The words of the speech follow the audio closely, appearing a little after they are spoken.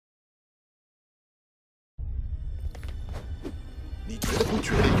你觉得不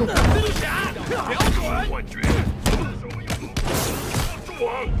觉得用？蜘蛛侠，瞄准！幻觉！住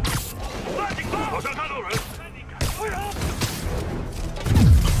网！拉警报！好像看到人！快点！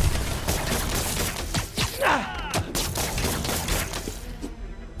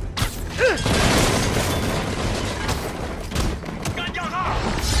干掉他！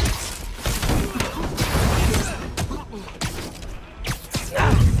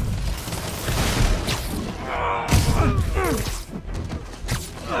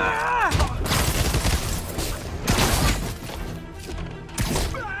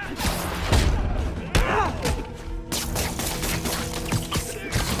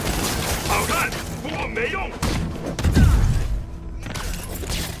好看，不过没用。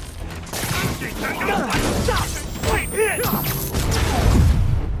警察要反炸碎片。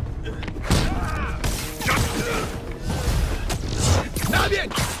那边，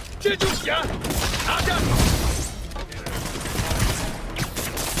蜘蛛侠，拿着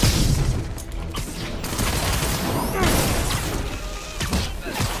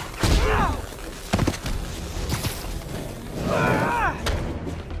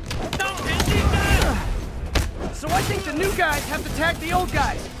！So I think the new guys have to tag the old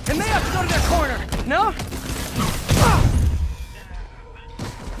guys, and they have to go to their corner, no?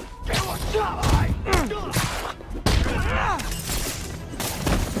 给我下来！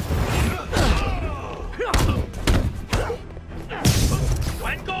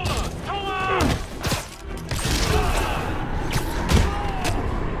玩够了，冲啊！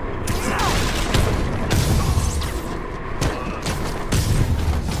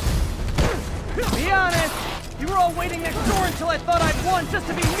 Be honest, you were all waiting next door until I thought I'd won just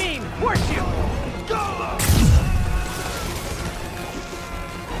to be mean, weren't you?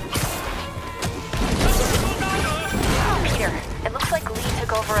 Peter, it looks like Lee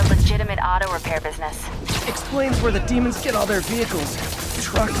took over a legitimate auto repair business. Explains where the demons get all their vehicles.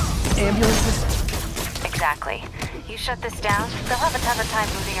 Trucks, ambulances. Exactly. You shut this down, they'll have a tougher time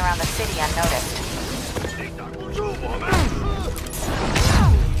moving around the city unnoticed. 你挡不住我们！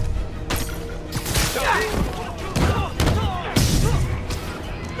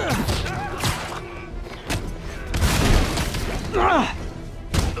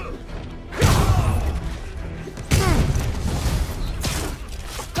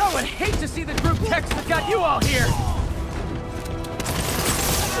 I would hate to see the group text that got you all here!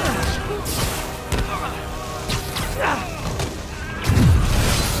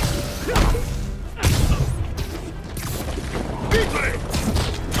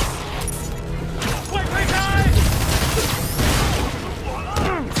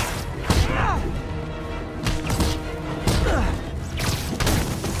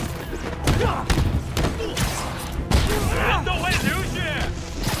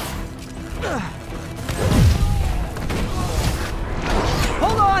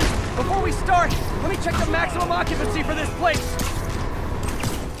 Hold on! Before we start, let me check the maximum occupancy for this place!